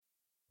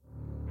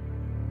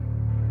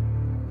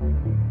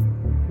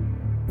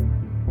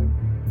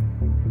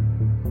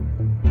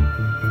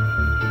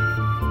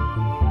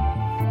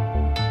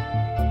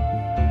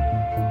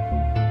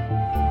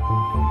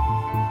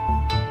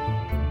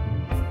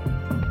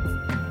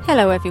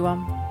Hello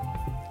everyone.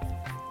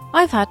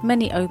 I've had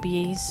many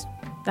OBEs,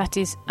 that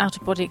is,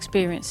 out-of-body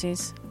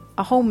experiences,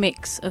 a whole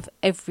mix of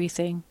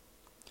everything.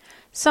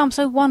 Some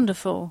so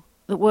wonderful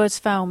that words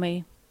fail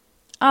me,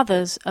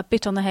 others a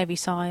bit on the heavy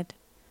side.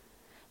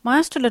 My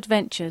astral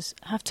adventures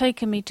have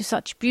taken me to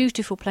such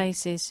beautiful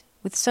places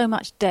with so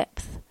much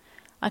depth.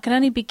 I can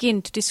only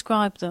begin to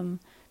describe them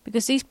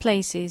because these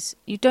places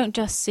you don't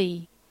just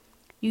see,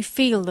 you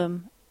feel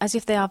them as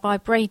if they are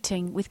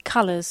vibrating with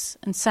colours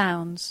and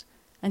sounds,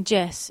 and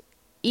yes,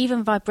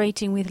 even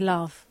vibrating with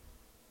love.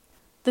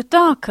 The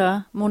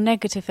darker, more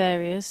negative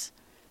areas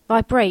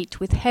vibrate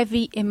with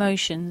heavy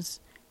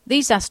emotions.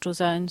 These astral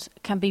zones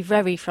can be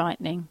very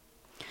frightening.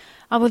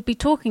 I will be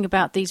talking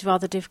about these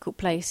rather difficult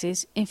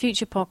places in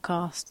future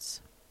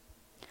podcasts.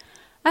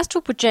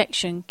 Astral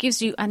projection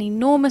gives you an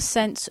enormous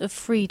sense of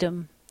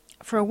freedom.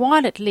 For a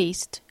while at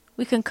least,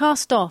 we can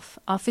cast off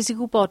our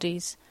physical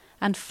bodies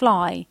and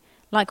fly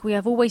like we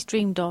have always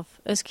dreamed of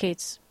as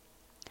kids.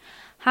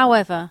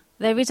 However,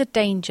 there is a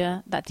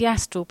danger that the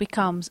astral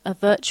becomes a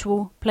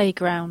virtual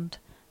playground,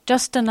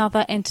 just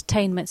another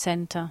entertainment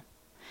centre.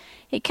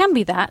 It can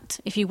be that,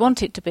 if you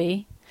want it to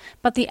be,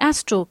 but the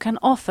astral can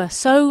offer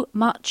so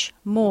much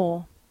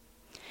more.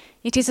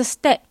 It is a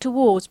step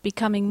towards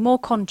becoming more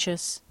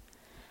conscious,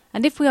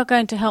 and if we are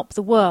going to help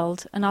the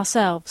world and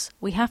ourselves,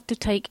 we have to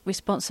take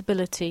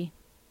responsibility.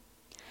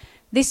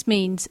 This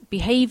means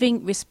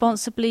behaving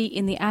responsibly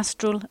in the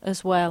astral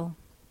as well.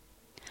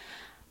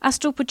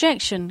 Astral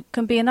projection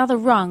can be another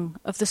rung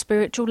of the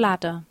spiritual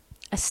ladder,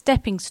 a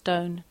stepping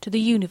stone to the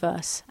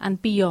universe and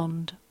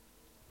beyond.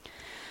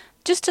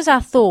 Just as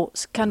our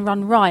thoughts can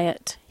run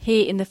riot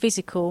here in the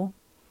physical,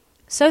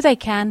 so they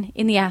can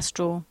in the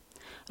astral.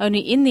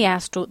 Only in the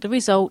astral the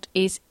result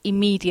is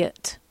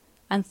immediate,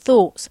 and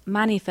thoughts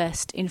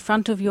manifest in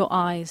front of your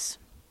eyes.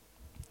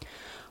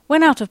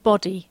 When out of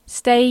body,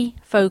 stay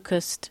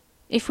focused.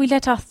 If we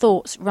let our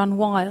thoughts run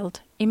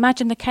wild,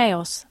 imagine the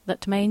chaos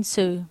that may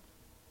ensue.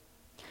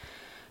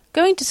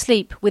 Going to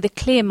sleep with a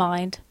clear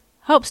mind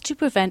helps to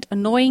prevent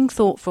annoying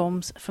thought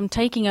forms from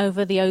taking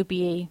over the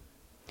OBE.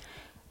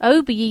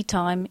 OBE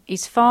time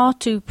is far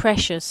too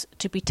precious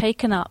to be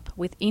taken up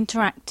with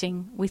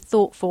interacting with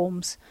thought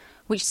forms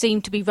which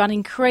seem to be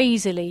running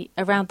crazily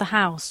around the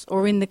house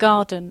or in the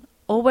garden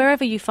or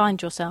wherever you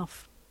find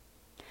yourself.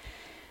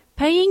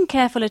 Paying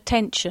careful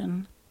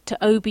attention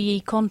to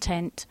OBE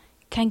content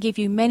can give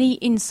you many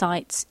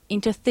insights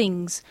into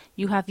things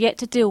you have yet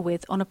to deal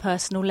with on a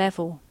personal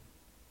level.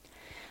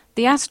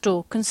 The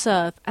astral can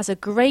serve as a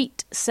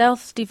great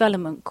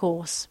self-development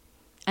course,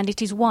 and it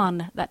is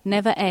one that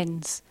never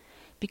ends,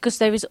 because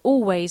there is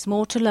always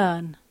more to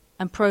learn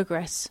and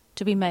progress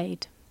to be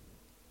made.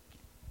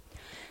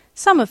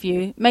 Some of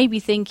you may be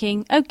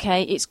thinking,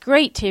 okay, it's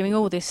great hearing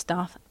all this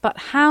stuff, but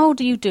how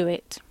do you do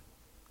it?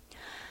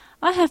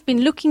 I have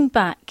been looking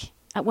back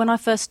at when I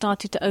first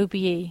started to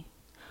OBE.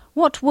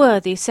 What were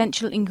the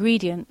essential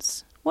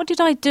ingredients? What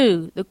did I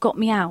do that got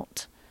me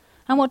out?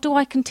 And what do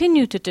I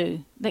continue to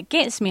do that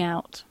gets me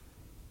out?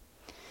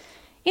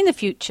 In the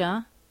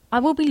future, I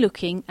will be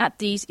looking at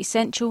these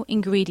essential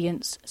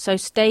ingredients, so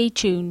stay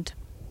tuned.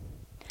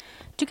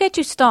 To get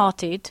you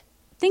started,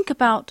 think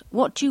about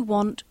what you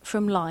want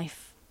from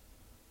life.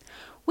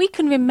 We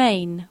can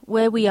remain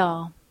where we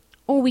are,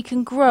 or we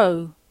can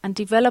grow and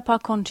develop our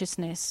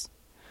consciousness.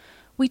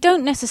 We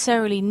don't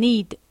necessarily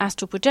need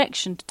astral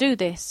projection to do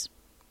this.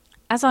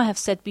 As I have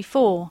said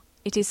before,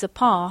 it is the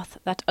path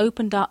that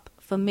opened up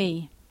for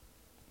me.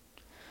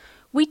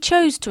 We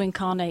chose to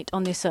incarnate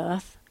on this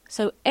earth,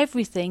 so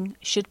everything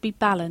should be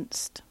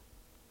balanced.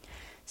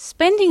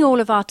 Spending all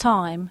of our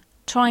time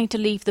trying to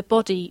leave the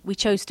body we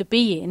chose to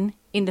be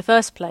in the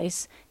first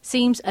place,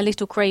 seems a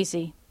little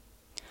crazy.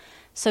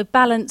 So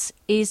balance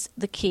is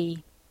the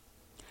key.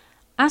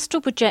 Astral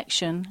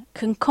projection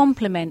can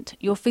complement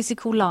your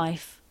physical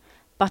life,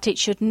 but it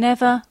should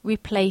never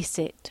replace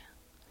it.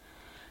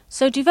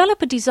 So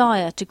develop a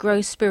desire to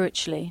grow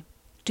spiritually,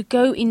 to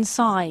go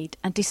inside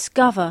and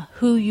discover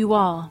who you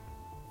are.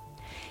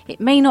 It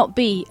may not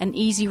be an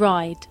easy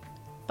ride,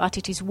 but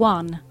it is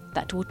one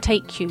that will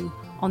take you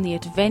on the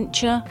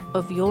adventure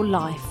of your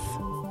life.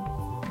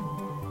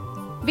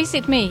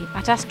 Visit me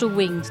at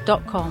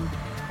astralwings.com.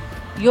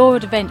 Your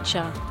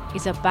adventure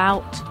is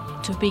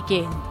about to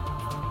begin.